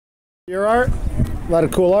Your art? A lot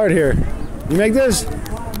of cool art here. You make this?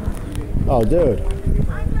 Oh, dude.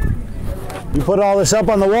 You put all this up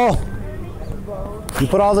on the wall? You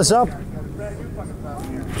put all this up?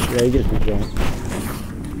 Yeah, you get the joint.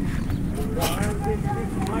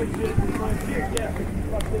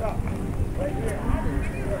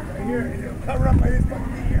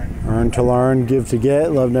 Earn to learn, give to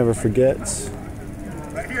get, love never forgets.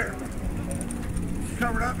 Right here.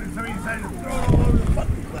 Covered up and somebody decided to throw it all over the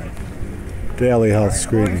fucking place. Daily health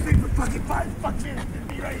screening. Right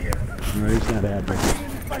here. No, he's not happy.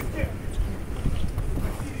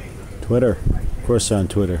 Twitter. Of course on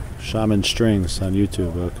Twitter. Shaman Strings on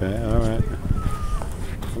YouTube. Okay, alright.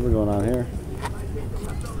 What's going on here?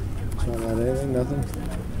 It's not anything, nothing?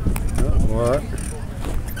 No, what?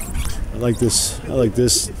 I like this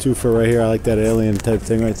twofer right here. I like that alien type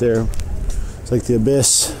thing right there. It's like the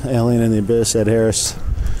Abyss. Alien in the Abyss. Ed Harris.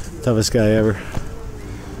 Toughest guy ever.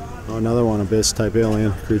 Oh, another one. Abyss type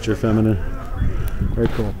alien. Creature feminine. Very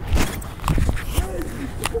cool.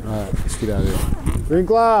 Alright, let's get out of here. Green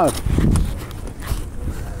Cloud!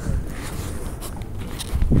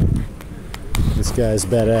 This guy's a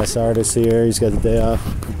badass artist here. He's got the day off.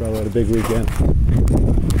 He probably had a big weekend.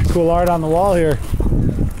 Cool art on the wall here.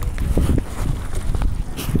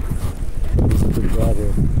 Pretty bad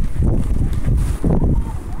here.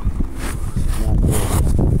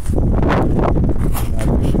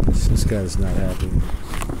 This guy's not happy.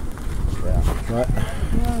 Yeah. What?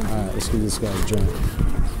 Alright, let's give this guy a joint.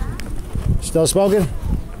 Still smoking?